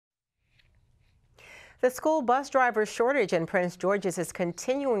The school bus driver shortage in Prince George's is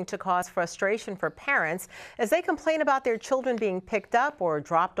continuing to cause frustration for parents as they complain about their children being picked up or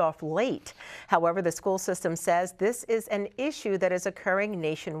dropped off late. However, the school system says this is an issue that is occurring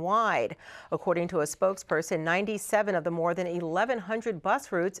nationwide. According to a spokesperson, 97 of the more than 1,100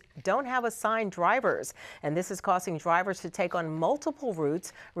 bus routes don't have assigned drivers, and this is causing drivers to take on multiple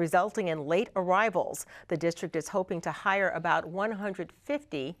routes, resulting in late arrivals. The district is hoping to hire about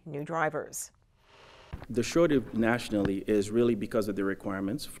 150 new drivers. The shortage nationally is really because of the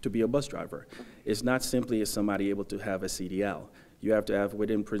requirements to be a bus driver. It's not simply as somebody able to have a CDL. You have to have,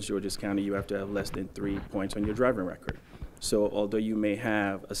 within Prince George's County, you have to have less than 3 points on your driving record. So although you may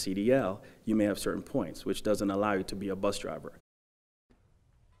have a CDL, you may have certain points, which doesn't allow you to be a bus driver.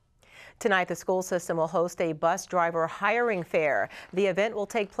 Tonight, the school system will host a bus driver hiring fair. The event will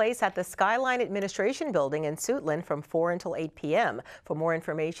take place at the Skyline Administration Building in Suitland from 4 until 8 p.m. For more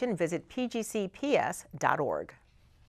information, visit pgcps.org.